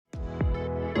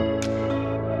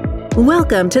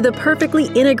Welcome to the Perfectly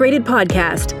Integrated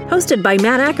Podcast, hosted by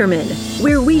Matt Ackerman,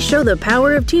 where we show the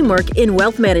power of teamwork in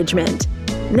wealth management.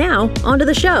 Now, onto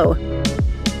the show.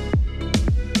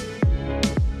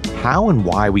 How and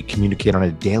why we communicate on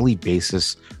a daily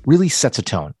basis really sets a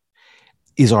tone.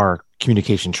 Is our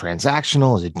communication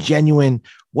transactional? Is it genuine?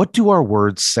 What do our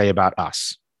words say about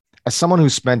us? As someone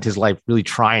who's spent his life really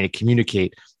trying to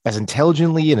communicate as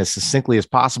intelligently and as succinctly as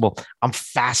possible, I'm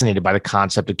fascinated by the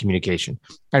concept of communication.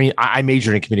 I mean, I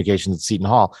majored in communications at Seton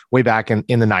Hall way back in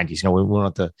the 90s. We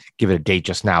won't have to give it a date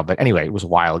just now, but anyway, it was a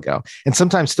while ago. And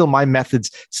sometimes still my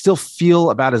methods still feel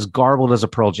about as garbled as a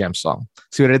Pearl Jam song.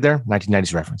 See what I did there?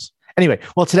 1990s reference. Anyway,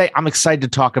 well, today I'm excited to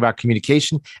talk about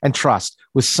communication and trust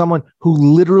with someone who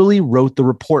literally wrote the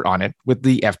report on it with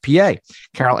the FPA,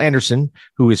 Carol Anderson,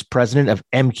 who is president of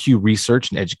MQ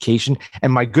Research and Education,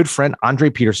 and my good friend, Andre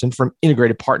Peterson from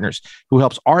Integrated Partners, who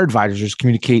helps our advisors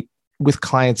communicate with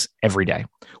clients every day.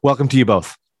 Welcome to you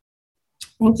both.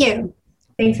 Thank you.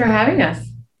 Thanks for having us.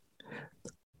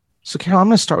 So, Carol, I'm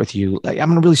going to start with you. I'm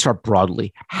going to really start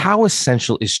broadly. How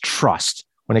essential is trust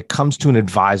when it comes to an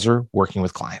advisor working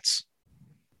with clients?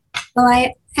 Well,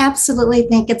 I absolutely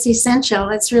think it's essential.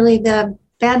 It's really the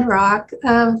bedrock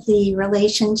of the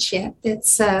relationship.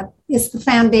 It's the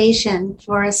foundation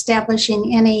for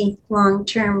establishing any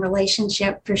long-term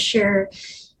relationship for sure.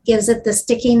 Gives it the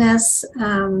stickiness,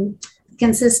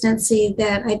 consistency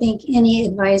that I think any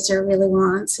advisor really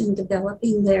wants in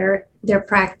developing their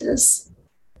practice.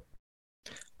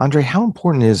 Andre, how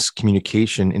important is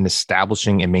communication in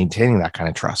establishing and maintaining that kind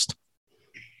of trust?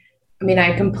 I mean,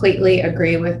 I completely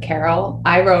agree with Carol.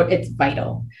 I wrote it's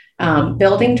vital.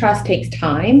 Building trust takes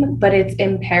time, but it's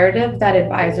imperative that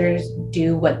advisors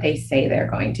do what they say they're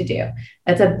going to do.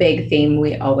 That's a big theme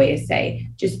we always say.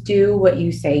 Just do what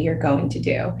you say you're going to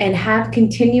do and have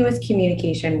continuous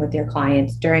communication with your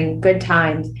clients during good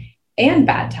times and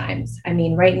bad times. I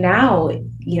mean, right now,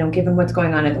 given what's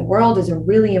going on in the world, is a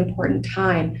really important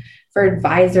time for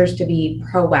advisors to be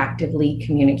proactively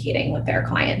communicating with their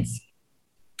clients.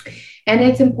 And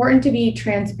it's important to be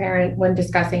transparent when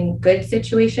discussing good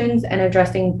situations and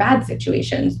addressing bad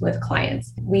situations with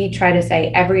clients. We try to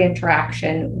say every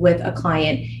interaction with a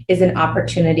client is an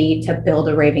opportunity to build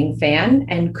a raving fan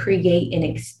and create an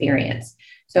experience.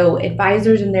 So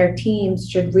advisors and their teams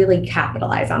should really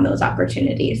capitalize on those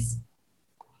opportunities.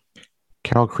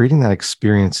 Carol, creating that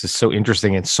experience is so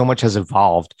interesting, and so much has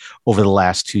evolved over the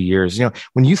last 2 years.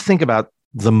 When you think about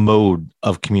the mode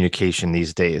of communication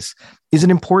these days, is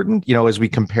it important, as we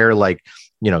compare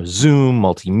Zoom,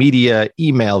 multimedia,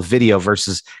 email, video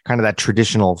versus kind of that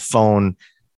traditional phone,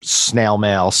 snail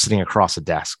mail sitting across a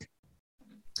desk?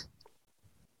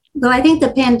 Well, I think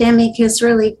the pandemic has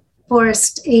really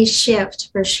forced a shift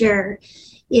for sure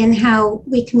in how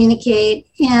we communicate.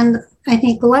 And I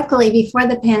think luckily before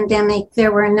the pandemic,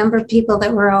 there were a number of people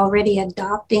that were already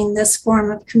adopting this form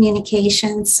of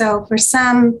communication. So for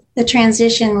some, the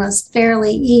transition was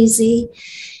fairly easy.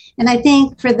 And I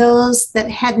think for those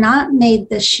that had not made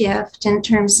the shift in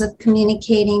terms of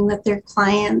communicating with their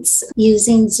clients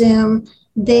using Zoom,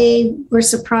 they were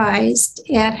surprised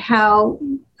at how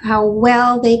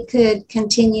well they could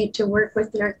continue to work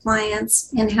with their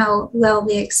clients and how well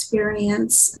the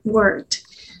experience worked.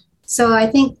 So I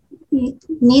think you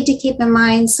need to keep in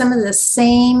mind some of the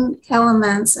same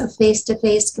elements of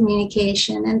face-to-face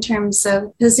communication in terms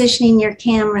of positioning your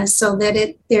camera so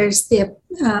that there's the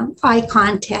eye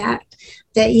contact,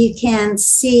 that you can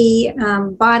see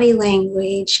body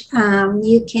language.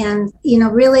 You can,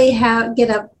 really get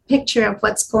a picture of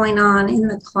what's going on in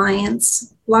the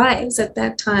client's lives at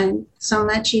that time. So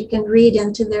much you can read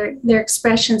into their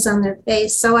expressions on their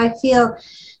face. So I feel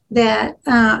that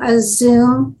a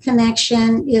Zoom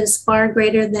connection is far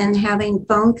greater than having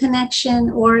phone connection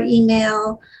or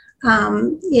email.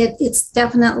 It's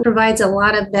definitely provides a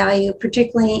lot of value,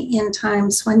 particularly in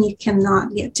times when you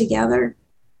cannot get together.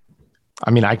 I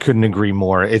mean, I couldn't agree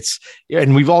more.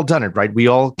 And we've all done it, right? We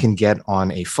all can get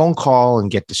on a phone call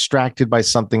and get distracted by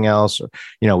something else, or,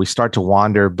 we start to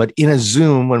wander. But in a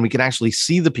Zoom, when we can actually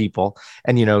see the people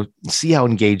and, see how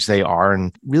engaged they are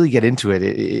and really get into it,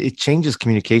 it changes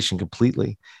communication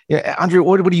completely. Yeah, Andre,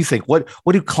 what do you think? What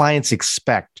do clients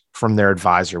expect from their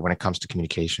advisor when it comes to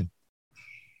communication?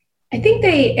 I think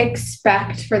they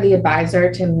expect for the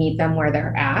advisor to meet them where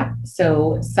they're at.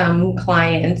 So some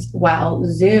clients, while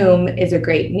Zoom is a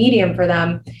great medium for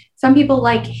them, some people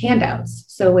like handouts.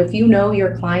 So if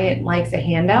your client likes a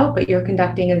handout, but you're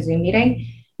conducting a Zoom meeting,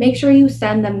 make sure you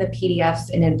send them the PDFs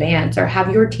in advance or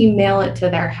have your team mail it to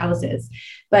their houses.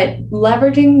 But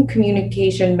leveraging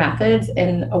communication methods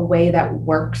in a way that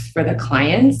works for the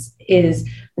clients is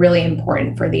really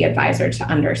important for the advisor to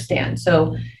understand.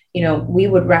 So, we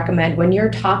would recommend when you're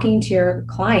talking to your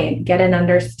client, get an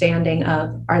understanding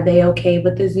of, are they okay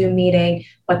with the Zoom meeting,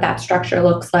 what that structure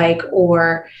looks like,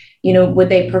 or, would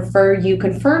they prefer you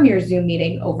confirm your Zoom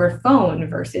meeting over phone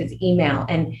versus email?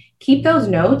 And keep those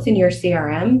notes in your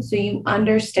CRM so you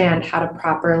understand how to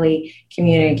properly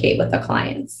communicate with the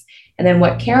clients. And then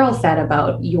what Carol said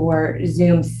about your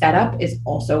Zoom setup is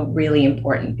also really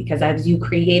important, because as you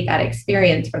create that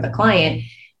experience for the client,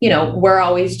 we're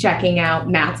always checking out.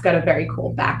 Matt's got a very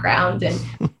cool background and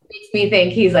makes me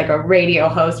think he's like a radio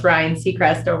host, Ryan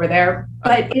Seacrest over there.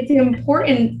 But it's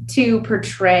important to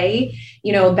portray,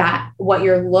 that what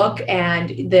your look and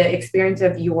the experience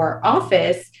of your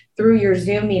office through your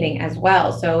Zoom meeting as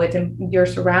well. So your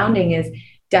surrounding is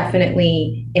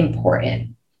definitely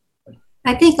important.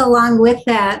 I think along with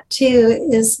that too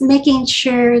is making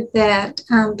sure that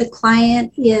the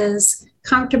client is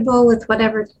comfortable with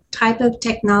whatever type of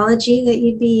technology that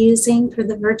you'd be using for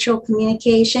the virtual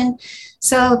communication.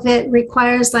 So if it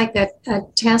requires like a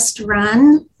test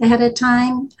run ahead of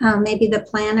time, maybe the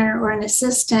planner or an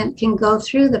assistant can go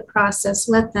through the process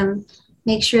with them,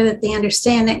 make sure that they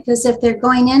understand it. Because if they're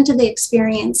going into the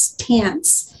experience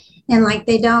tense and like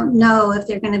they don't know if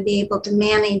they're going to be able to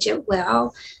manage it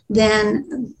well,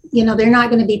 then, they're not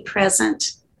going to be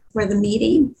present for the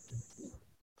meeting.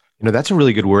 That's a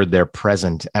really good word there,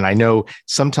 present. And I know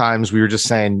sometimes we were just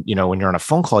saying, when you're on a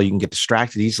phone call, you can get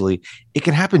distracted easily. It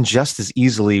can happen just as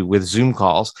easily with Zoom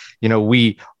calls.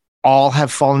 We all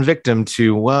have fallen victim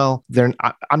to, well,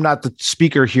 I'm not the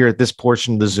speaker here at this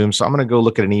portion of the Zoom, so I'm going to go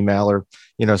look at an email or,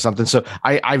 something. So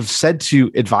I've said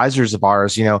to advisors of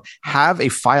ours, have a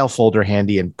file folder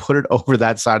handy and put it over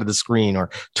that side of the screen,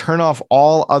 or turn off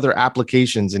all other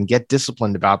applications and get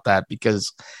disciplined about that,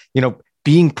 because,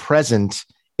 being present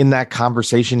in that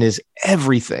conversation is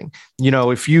everything.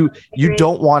 If you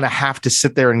don't want to have to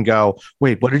sit there and go,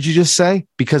 wait, what did you just say?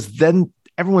 Because then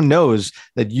everyone knows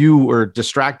that you were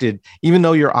distracted, even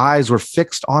though your eyes were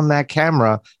fixed on that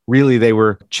camera. Really, they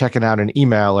were checking out an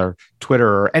email or Twitter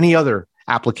or any other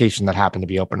application that happened to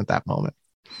be open at that moment.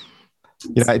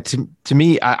 To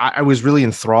me, I was really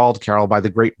enthralled, Carol, by the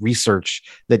great research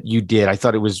that you did. I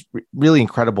thought it was really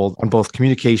incredible on both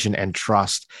communication and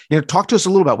trust. Talk to us a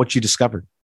little about what you discovered.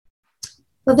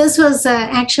 Well, this was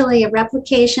actually a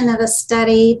replication of a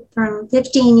study from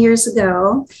 15 years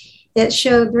ago that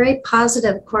showed very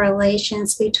positive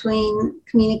correlations between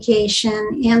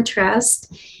communication and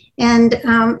trust. And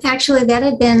actually, that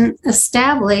had been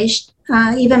established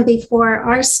even before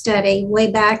our study, way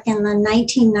back in the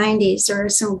 1990s. There were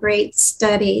some great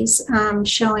studies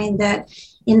showing that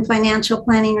in financial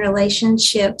planning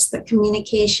relationships, that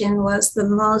communication was the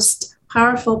most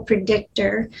powerful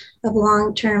predictor of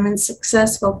long-term and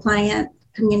successful client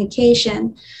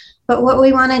communication. But what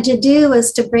we wanted to do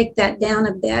was to break that down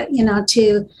a bit.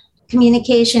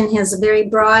 Communication has a very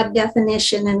broad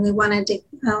definition, and we wanted to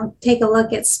take a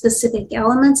look at specific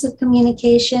elements of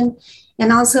communication,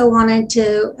 and also wanted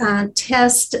to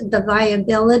test the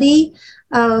viability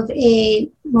of a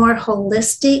more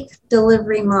holistic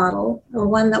delivery model, or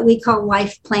one that we call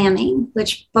life planning,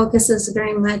 which focuses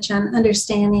very much on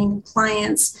understanding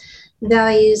clients'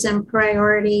 values and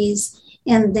priorities,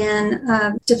 and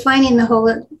then designing the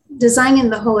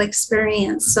whole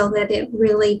experience so that it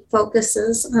really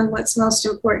focuses on what's most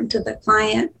important to the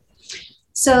client.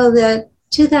 So the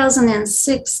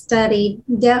 2006 study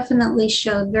definitely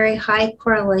showed very high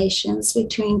correlations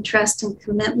between trust and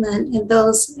commitment in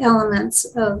those elements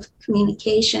of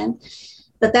communication.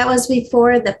 But that was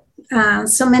before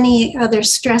so many other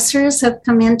stressors have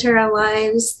come into our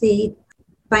lives, the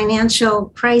financial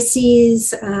crises,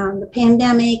 the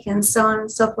pandemic, and so on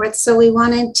and so forth. So we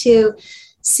wanted to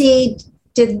see,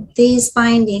 did these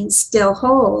findings still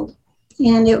hold?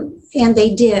 And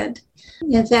they did.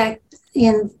 In fact,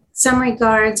 in some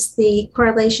regards, the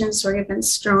correlations were even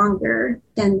stronger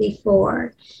than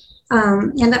before.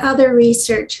 And other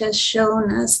research has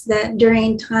shown us that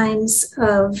during times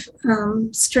of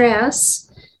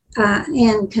stress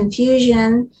and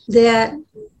confusion, that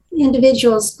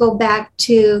individuals go back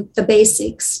to the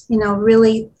basics,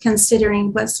 really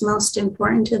considering what's most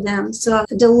important to them. So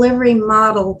a delivery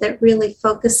model that really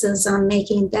focuses on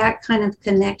making that kind of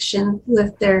connection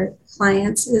with their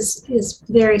clients is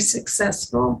very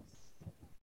successful.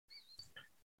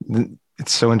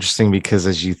 It's so interesting because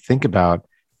as you think about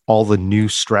all the new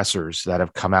stressors that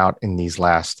have come out in these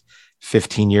last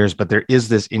 15 years, but there is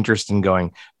this interest in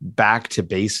going back to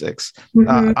basics.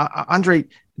 Andre,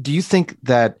 do you think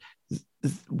that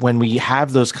when we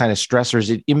have those kind of stressors,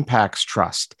 it impacts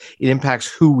trust? It impacts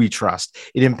who we trust.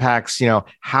 It impacts,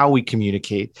 how we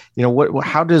communicate.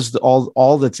 How does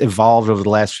all that's evolved over the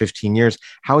last 15 years,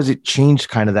 how has it changed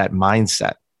kind of that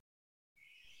mindset?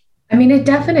 I mean, it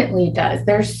definitely does.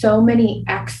 There's so many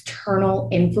external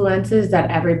influences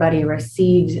that everybody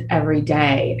receives every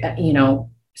day,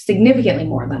 significantly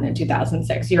more than in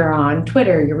 2006. You're on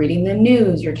Twitter, you're reading the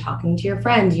news, you're talking to your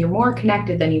friends, you're more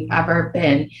connected than you've ever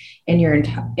been in your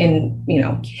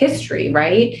history,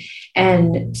 right?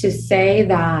 And to say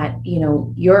that,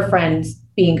 your friends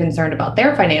being concerned about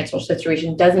their financial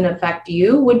situation doesn't affect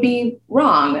you would be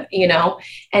wrong,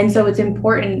 And so it's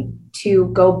important to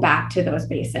go back to those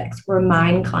basics,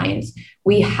 remind clients,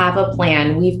 we have a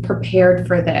plan, we've prepared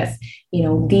for this,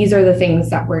 these are the things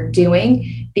that we're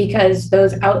doing, because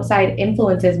those outside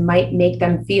influences might make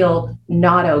them feel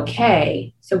not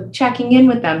okay. So checking in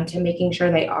with them to making sure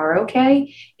they are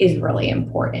okay is really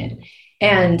important.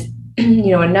 And,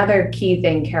 another key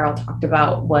thing Carol talked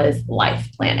about was life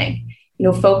planning,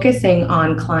 focusing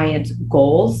on clients'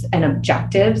 goals and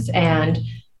objectives and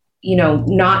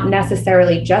not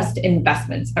necessarily just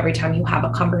investments every time you have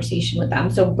a conversation with them.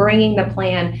 So bringing the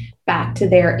plan back to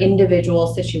their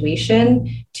individual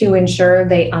situation to ensure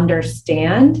they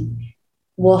understand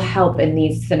will help in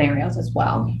these scenarios as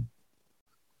well.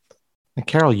 And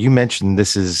Carol, you mentioned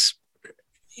this is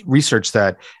research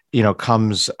that,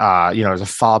 comes, as a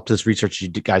follow-up to this research you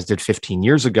guys did 15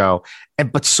 years ago,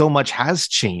 but so much has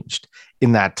changed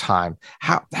in that time.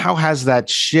 How has that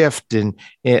shift and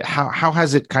how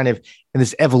has it kind of, in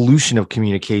this evolution of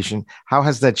communication, how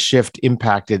has that shift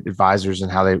impacted advisors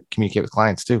and how they communicate with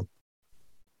clients too?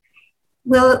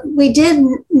 Well, we did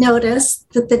notice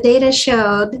that the data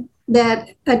showed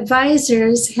that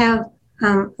advisors have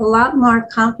a lot more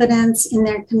confidence in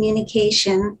their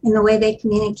communication, in the way they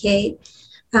communicate,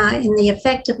 in the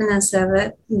effectiveness of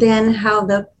it, than how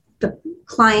the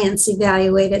clients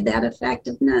evaluated that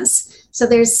effectiveness. So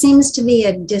there seems to be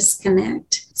a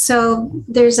disconnect. So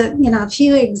there's a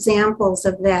few examples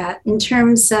of that in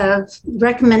terms of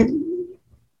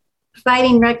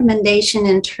providing recommendation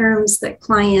in terms that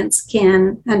clients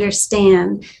can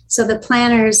understand. So the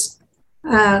planners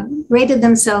rated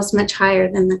themselves much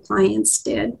higher than the clients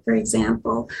did, for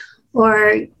example,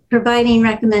 or providing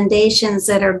recommendations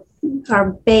that are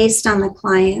based on the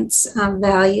client's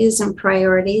values and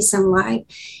priorities in life.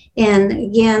 And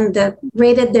again,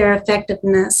 rated their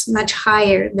effectiveness much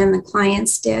higher than the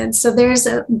clients did. So there's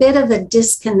a bit of a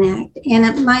disconnect, and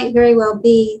it might very well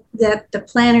be that the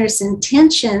planner's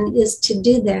intention is to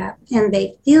do that, and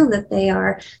they feel that they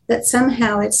are, but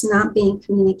somehow it's not being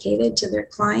communicated to their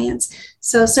clients.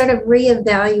 So sort of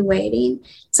reevaluating,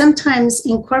 sometimes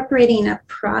incorporating a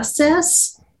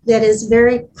process that is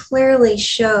very clearly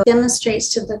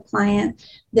demonstrates to the client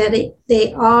that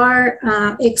they are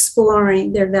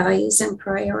exploring their values and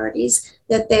priorities,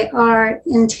 that they are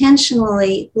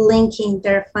intentionally linking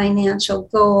their financial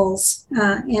goals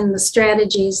and the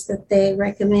strategies that they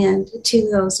recommend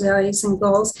to those values and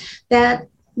goals.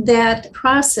 That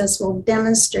process will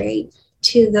demonstrate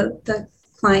to the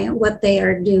client what they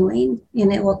are doing,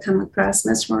 and it will come across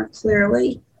much more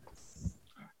clearly.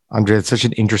 Andre, it's such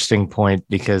an interesting point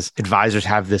because advisors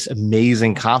have this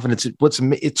amazing confidence.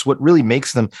 It's what really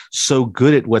makes them so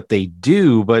good at what they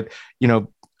do. But,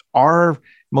 are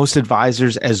most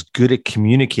advisors as good at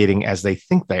communicating as they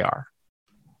think they are?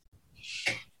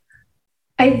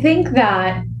 I think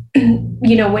that,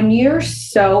 when you're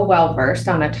so well-versed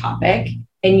on a topic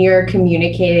and you're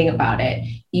communicating about it,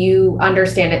 you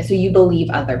understand it, so you believe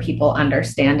other people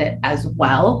understand it as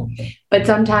well. But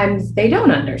sometimes they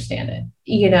don't understand it,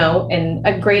 and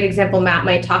a great example, Matt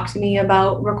might talk to me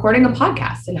about recording a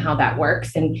podcast and how that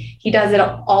works. And he does it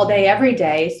all day, every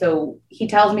day. So he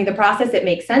tells me the process, it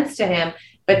makes sense to him,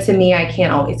 but to me, I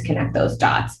can't always connect those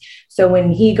dots. So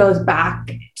when he goes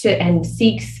back to and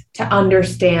seeks to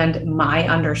understand my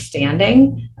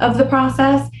understanding of the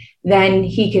process, then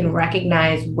he can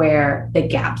recognize where the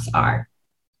gaps are.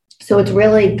 So it's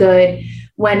really good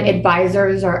when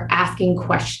advisors are asking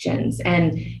questions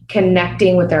and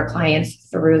connecting with their clients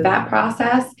through that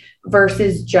process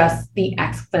versus just the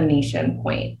explanation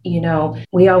point.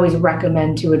 We always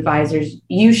recommend to advisors,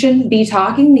 you shouldn't be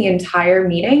talking the entire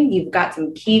meeting. You've got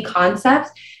some key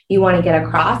concepts you want to get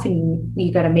across, and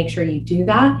you got to make sure you do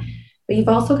that. But you've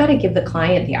also got to give the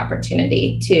client the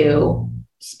opportunity to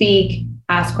speak,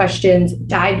 ask questions,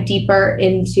 dive deeper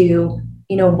into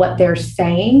what they're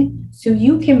saying, so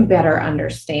you can better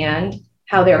understand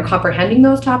how they're comprehending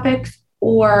those topics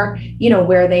or,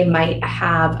 where they might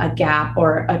have a gap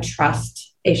or a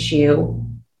trust issue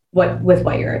with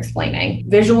what you're explaining.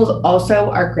 Visuals also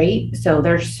are great. So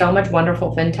there's so much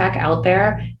wonderful fintech out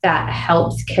there that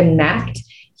helps connect.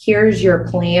 Here's your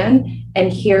plan,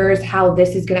 and here's how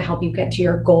this is going to help you get to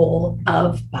your goal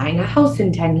of buying a house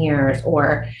in 10 years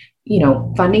or,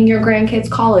 funding your grandkids'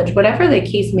 college, whatever the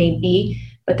case may be.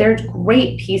 But there's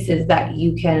great pieces that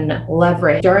you can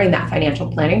leverage during that financial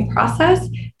planning process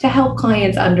to help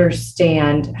clients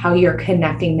understand how you're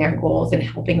connecting their goals and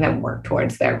helping them work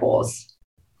towards their goals.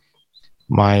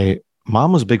 My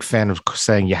mom was a big fan of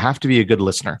saying you have to be a good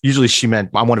listener. Usually she meant,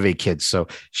 I'm one of 8 kids, so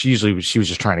she was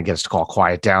just trying to get us to all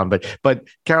quiet down. But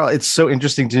Carol, it's so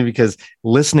interesting to me because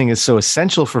listening is so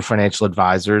essential for financial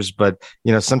advisors. But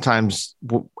sometimes,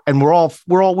 and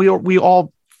we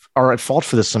all are at fault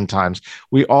for this sometimes.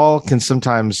 We all can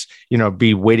sometimes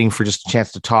be waiting for just a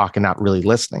chance to talk and not really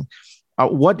listening.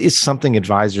 What is something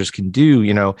advisors can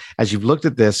do, as you've looked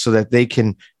at this, so that they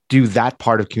can do that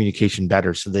part of communication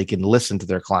better, so they can listen to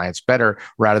their clients better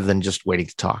rather than just waiting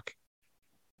to talk?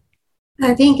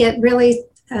 I think it really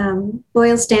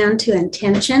boils down to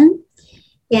intention.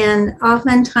 And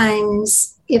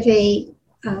oftentimes, if a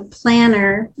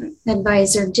planner,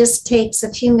 advisor just takes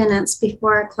a few minutes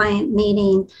before a client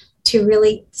meeting to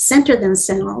really center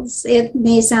themselves, it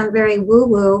may sound very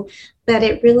woo-woo, but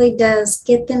it really does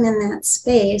get them in that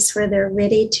space where they're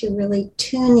ready to really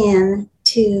tune in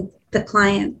to the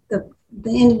client, the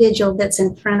individual that's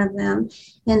in front of them,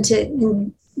 and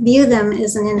to view them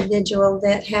as an individual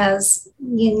that has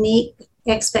unique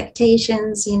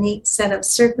expectations, unique set of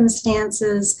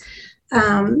circumstances,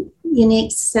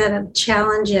 unique set of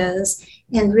challenges,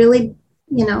 and really,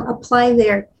 apply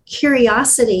their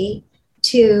curiosity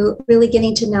to really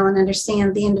getting to know and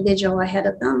understand the individual ahead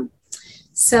of them.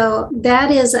 So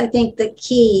that is, I think, the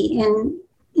key. And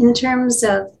in terms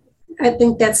of, I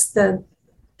think that's the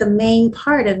main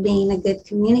part of being a good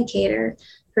communicator,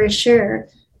 for sure.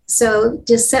 So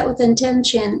just set with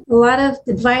intention. A lot of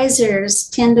advisors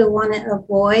tend to want to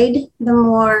avoid the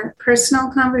more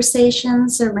personal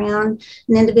conversations around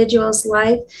an individual's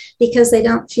life because they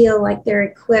don't feel like they're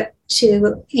equipped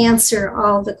to answer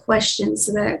all the questions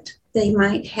that they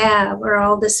might have or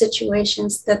all the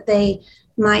situations that they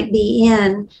might be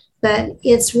in. But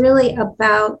it's really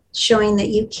about showing that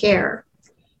you care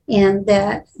and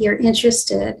that you're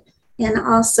interested, and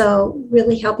also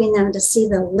really helping them to see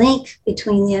the link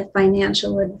between the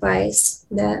financial advice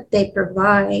that they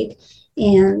provide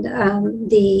and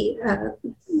the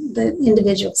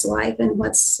individual's life and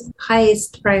what's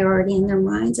highest priority in their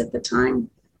minds at the time.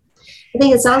 I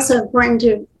think it's also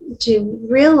important to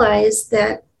realize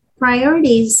that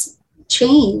priorities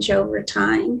change over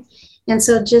time. And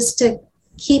so just to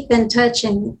keep in touch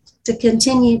and to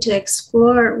continue to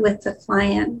explore with the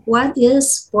client what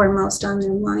is foremost on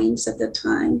their minds at the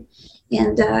time.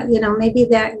 And, maybe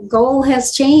that goal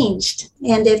has changed.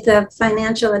 And if the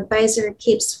financial advisor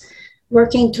keeps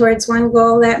working towards one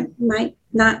goal, that might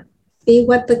not be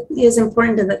what is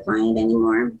important to the client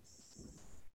anymore.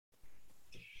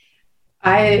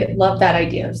 I love that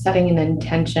idea of setting an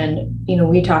intention.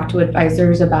 We talk to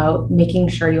advisors about making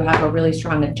sure you have a really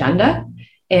strong agenda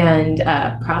and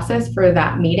process for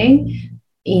that meeting.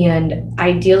 And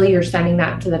ideally, you're sending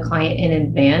that to the client in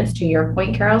advance, to your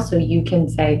point, Carol, so you can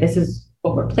say, this is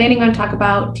what we're planning on talk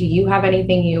about. Do you have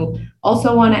anything you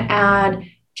also want to add?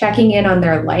 Checking in on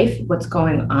their life, what's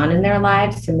going on in their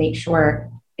lives, to make sure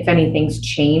if anything's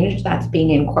changed, that's being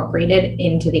incorporated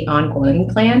into the ongoing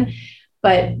plan.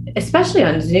 But especially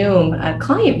on Zoom, a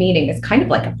client meeting is kind of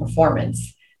like a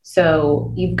performance.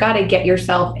 So you've got to get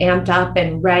yourself amped up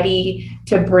and ready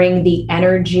to bring the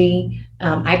energy.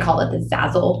 I call it the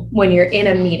zazzle when you're in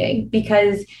a meeting,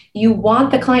 because you want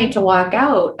the client to walk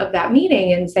out of that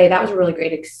meeting and say, that was a really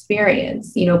great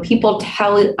experience. People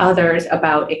tell others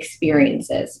about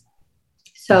experiences.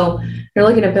 So you're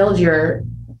looking to build your,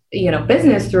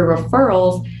 business through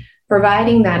referrals,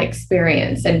 providing that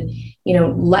experience and,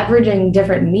 leveraging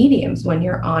different mediums when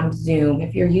you're on Zoom.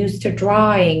 If you're used to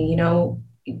drawing,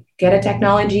 get a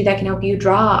technology that can help you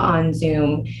draw on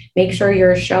Zoom. Make sure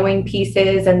you're showing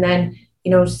pieces and then,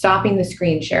 stopping the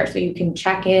screen share so you can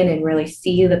check in and really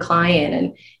see the client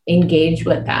and engage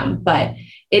with them. But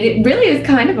it really is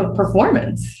kind of a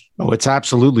performance. Oh, it's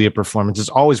absolutely a performance. It's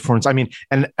always performance. I mean,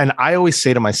 and I always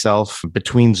say to myself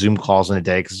between Zoom calls in a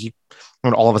day, because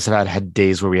all of us have had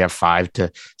days where we have 5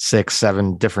 to 6,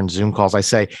 7 different Zoom calls. I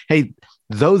say, hey,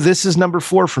 though this is number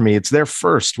 4 for me, it's their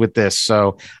first with this.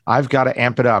 So I've got to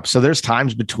amp it up. So there's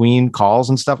times between calls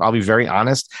and stuff. I'll be very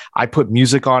honest. I put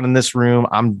music on in this room.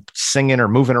 I'm singing or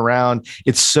moving around.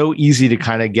 It's so easy to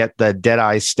kind of get the dead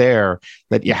eye stare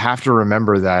that you have to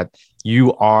remember that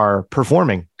you are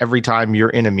performing every time you're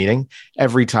in a meeting,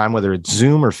 every time, whether it's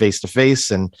Zoom or face to face.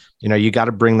 And, you got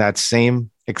to bring that same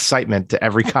excitement to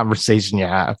every conversation you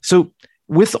have. So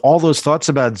with all those thoughts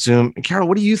about Zoom, Carol,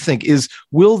 what do you think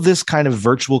will this kind of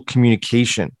virtual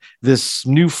communication, this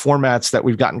new formats that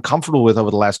we've gotten comfortable with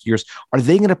over the last years, are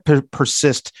they going to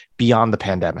persist beyond the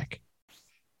pandemic?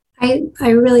 I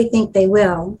really think they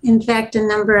will. In fact, a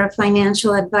number of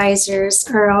financial advisors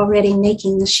are already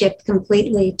making the shift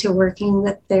completely to working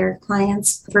with their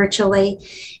clients virtually,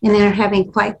 and they're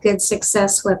having quite good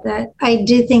success with it. I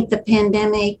do think the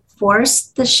pandemic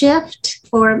forced the shift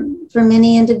for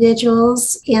many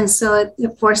individuals, and so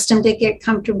it forced them to get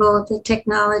comfortable with the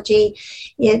technology.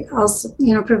 It also,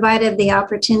 provided the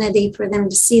opportunity for them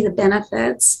to see the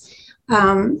benefits.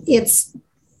 It's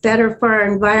better for our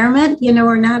environment.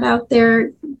 We're not out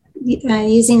there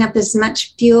using up as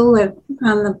much fuel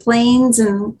on the planes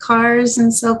and cars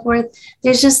and so forth.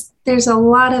 There's a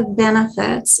lot of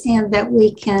benefits and that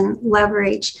we can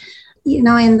leverage. In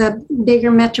the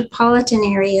bigger metropolitan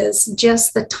areas,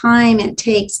 just the time it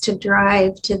takes to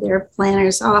drive to their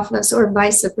planner's office or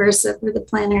vice versa for the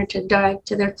planner to drive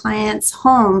to their client's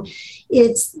home,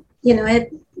 it's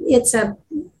a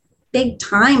big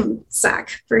time suck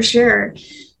for sure.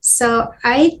 So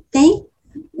I think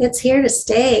it's here to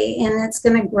stay and it's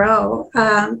going to grow.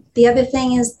 The other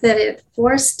thing is that it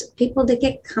forced people to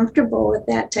get comfortable with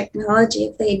that technology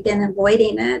if they'd been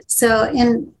avoiding it. So,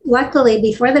 and luckily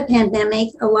before the pandemic,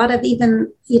 a lot of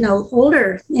even,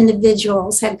 older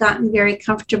individuals had gotten very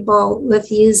comfortable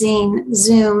with using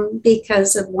Zoom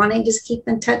because of wanting to keep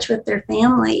in touch with their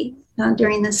family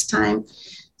during this time.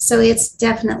 So it's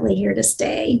definitely here to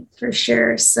stay for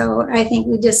sure. So I think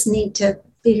we just need to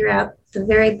figure out the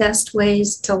very best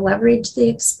ways to leverage the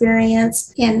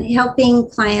experience and helping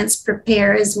clients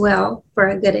prepare as well for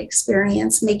a good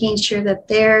experience, making sure that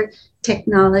their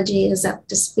technology is up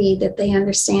to speed, that they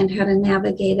understand how to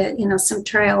navigate it. Some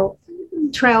trial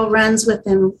runs with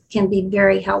them can be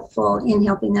very helpful in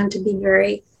helping them to be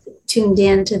very tuned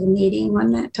in to the meeting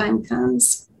when that time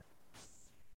comes.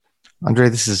 Andre,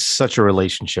 this is such a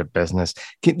relationship business.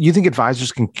 You think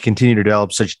advisors can continue to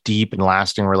develop such deep and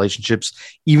lasting relationships,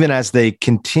 even as they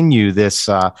continue this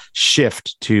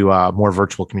shift to more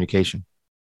virtual communication?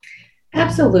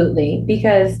 Absolutely.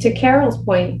 Because to Carol's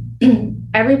point,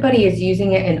 everybody is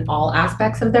using it in all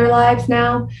aspects of their lives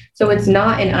now. So it's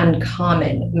not an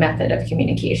uncommon method of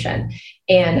communication.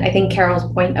 And I think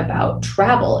Carol's point about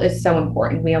travel is so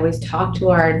important. We always talk to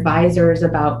our advisors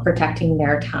about protecting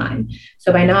their time.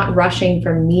 So by not rushing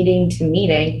from meeting to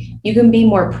meeting, you can be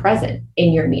more present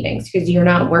in your meetings because you're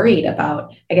not worried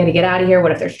about, I got to get out of here.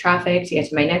 What if there's traffic to get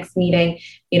to my next meeting?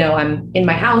 I'm in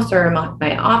my house or I'm at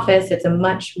my office. It's a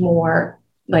much more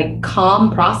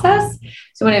calm process.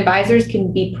 So when advisors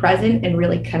can be present and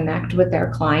really connect with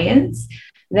their clients,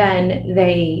 then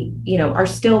they, are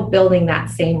still building that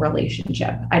same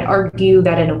relationship. I'd argue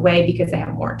that in a way, because they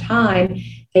have more time,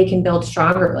 they can build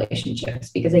stronger relationships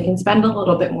because they can spend a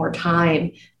little bit more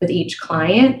time with each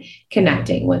client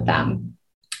connecting with them.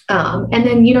 And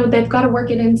then, they've got to work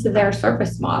it into their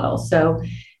service model. So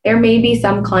there may be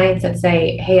some clients that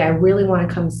say, hey, I really want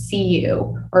to come see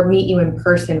you or meet you in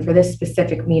person for this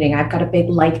specific meeting. I've got a big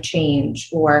life change,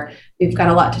 or we've got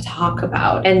a lot to talk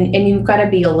about. And you've got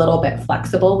to be a little bit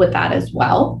flexible with that as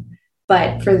well.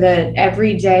 But for the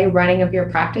everyday running of your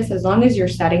practice, as long as you're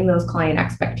setting those client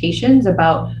expectations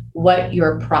about what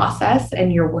your process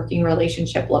and your working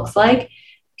relationship looks like,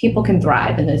 people can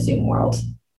thrive in the Zoom world.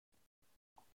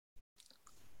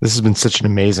 This has been such an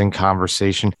amazing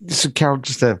conversation. So, Carol,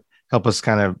 just to help us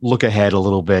kind of look ahead a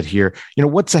little bit here,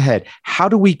 what's ahead? How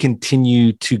do we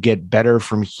continue to get better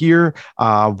from here?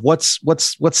 What's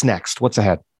next? What's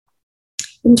ahead?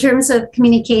 In terms of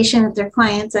communication with their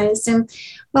clients, I assume,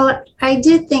 well, I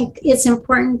do think it's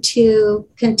important to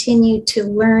continue to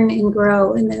learn and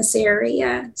grow in this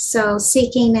area. So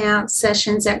seeking out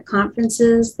sessions at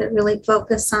conferences that really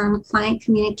focus on client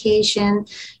communication,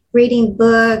 reading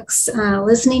books,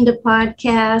 listening to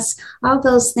podcasts, all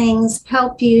those things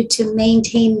help you to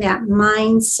maintain that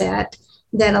mindset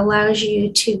that allows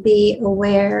you to be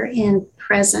aware and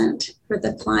present for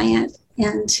the client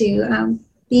and to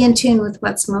be in tune with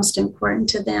what's most important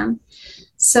to them.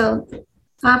 So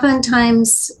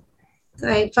oftentimes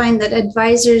I find that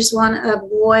advisors want to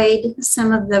avoid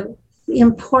some of the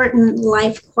important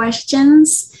life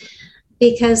questions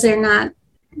because they're not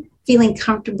feeling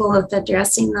comfortable with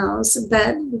addressing those.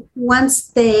 But once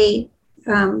they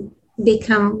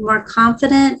become more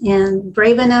confident and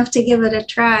brave enough to give it a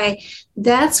try,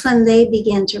 that's when they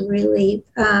begin to really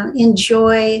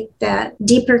enjoy that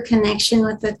deeper connection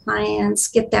with the clients,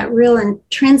 get that real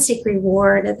intrinsic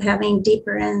reward of having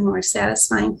deeper and more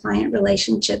satisfying client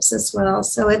relationships as well.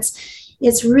 So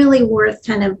it's really worth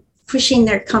kind of pushing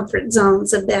their comfort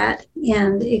zones a bit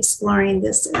and exploring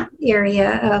this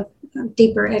area of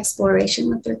deeper exploration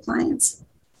with their clients.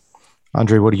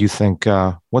 Andre, what do you think?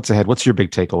 What's ahead? What's your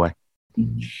big takeaway?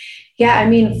 Yeah, I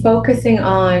mean, focusing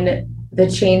on the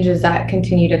changes that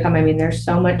continue to come. I mean, there's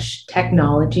so much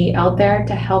technology out there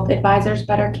to help advisors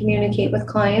better communicate with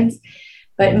clients,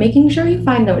 but making sure you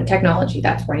find the technology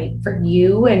that's right for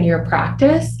you and your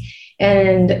practice,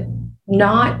 and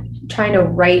not trying to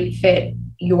right fit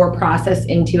your process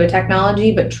into a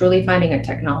technology, but truly finding a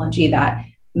technology that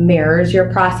mirrors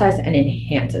your process and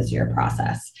enhances your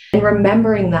process. And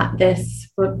remembering that this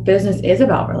business is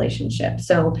about relationships.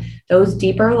 So those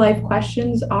deeper life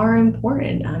questions are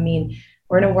important. I mean,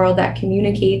 we're in a world that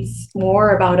communicates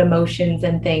more about emotions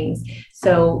and things.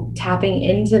 So tapping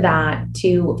into that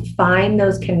to find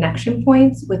those connection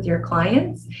points with your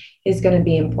clients is going to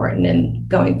be important in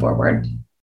going forward.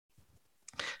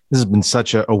 This has been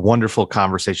such a wonderful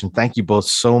conversation. Thank you both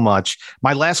so much.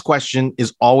 My last question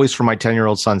is always for my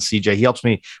 10-year-old son, CJ. He helps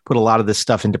me put a lot of this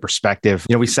stuff into perspective.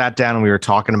 We sat down and we were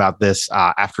talking about this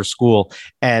after school,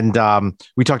 and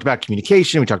we talked about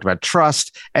communication. We talked about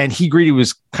trust, and he agreed it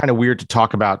was kind of weird to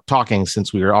talk about talking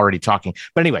since we were already talking.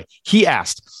 But anyway, he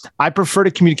asked, I prefer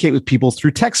to communicate with people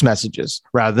through text messages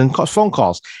rather than phone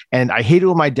calls. And I hate it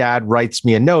when my dad writes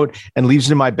me a note and leaves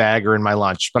it in my bag or in my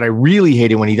lunch, but I really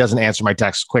hate it when he doesn't answer my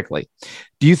texts quickly.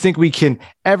 Do you think we can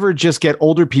ever just get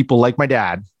older people like my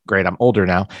dad? Great, I'm older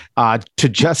now, to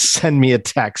just send me a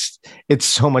text. It's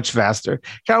so much faster.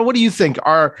 Carol, what do you think?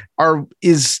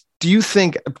 Do you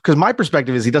think, because my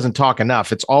perspective is he doesn't talk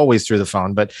enough. It's always through the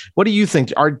phone. But what do you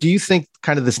think? Do you think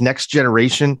kind of this next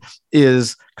generation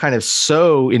is kind of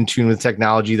so in tune with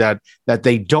technology that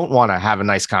they don't want to have a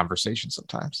nice conversation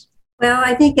sometimes? Well,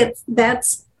 I think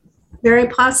that's very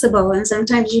possible. And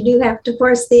sometimes you do have to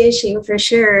force the issue for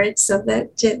sure, so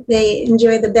that they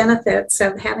enjoy the benefits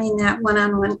of having that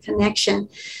one-on-one connection.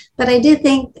 But I do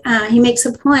think he makes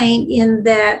a point in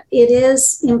that it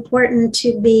is important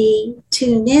to be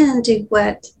tuned in to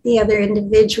what the other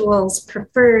individual's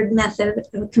preferred method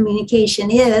of communication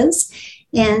is,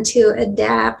 and to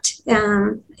adapt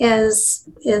as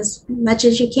much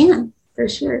as you can, for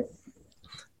sure.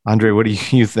 Andre, what do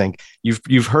you think?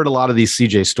 You've heard a lot of these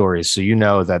CJ stories, so you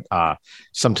know that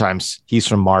sometimes he's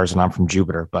from Mars and I'm from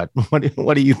Jupiter. But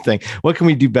what do you think? What can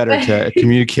we do better to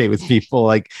communicate with people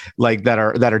like that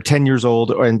are 10 years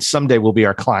old and someday will be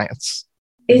our clients?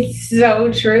 It's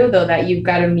so true, though, that you've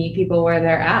got to meet people where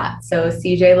they're at. So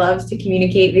CJ loves to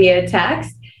communicate via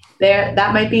text.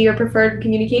 That might be your preferred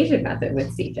communication method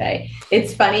with CJ.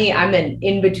 It's funny, I'm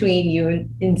in between you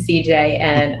and CJ,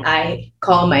 and I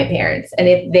call my parents. And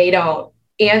if they don't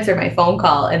answer my phone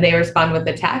call and they respond with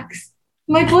a text,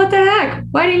 I'm like, what the heck?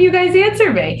 Why didn't you guys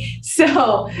answer me?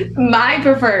 So my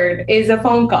preferred is a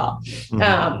phone call.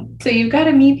 So you've got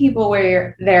to meet people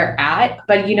where they're at.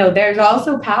 But, there's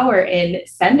also power in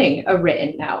sending a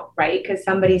written note, right? Because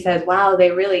somebody says, wow,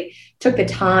 they really took the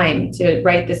time to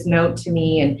write this note to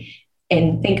me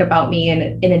and think about me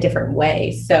in a different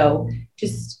way. So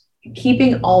just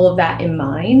keeping all of that in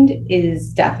mind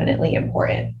is definitely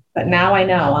important. But now I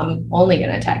know I'm only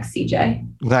going to text CJ.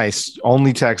 Nice.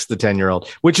 Only text the 10-year-old,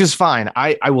 which is fine.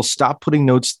 I will stop putting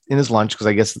notes in his lunch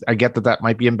because I get that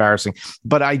might be embarrassing.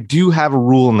 But I do have a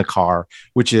rule in the car,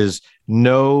 which is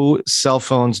no cell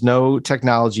phones, no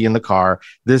technology in the car.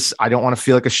 I don't want to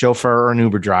feel like a chauffeur or an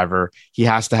Uber driver. He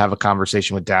has to have a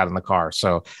conversation with dad in the car.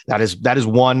 So that is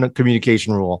one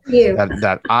communication rule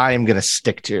that I am going to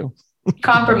stick to.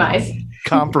 Compromise.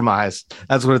 Compromise.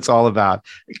 That's what it's all about.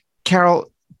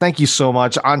 Carol, thank you so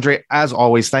much. Andre, as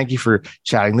always, thank you for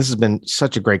chatting. This has been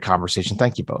such a great conversation.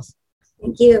 Thank you both.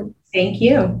 Thank you. Thank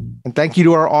you. And thank you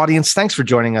to our audience. Thanks for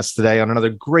joining us today on another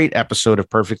great episode of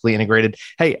Perfectly Integrated.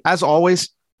 Hey, as always,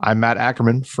 I'm Matt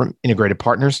Ackerman from Integrated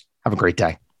Partners. Have a great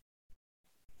day.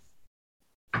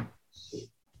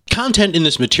 Content in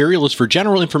this material is for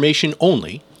general information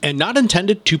only and not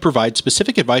intended to provide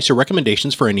specific advice or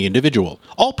recommendations for any individual.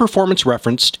 All performance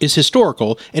referenced is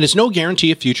historical and is no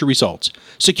guarantee of future results.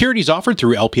 Securities offered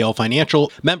through LPL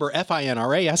Financial, member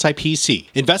FINRA SIPC.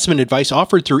 Investment advice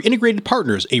offered through Integrated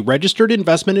Partners, a registered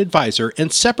investment advisor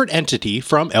and separate entity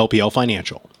from LPL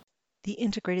Financial. The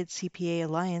Integrated CPA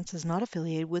Alliance is not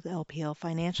affiliated with LPL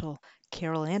Financial.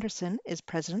 Carol Anderson is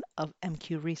president of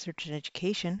MQ Research and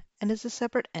Education and is a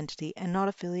separate entity and not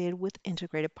affiliated with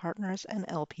Integrated Partners and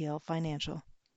LPL Financial.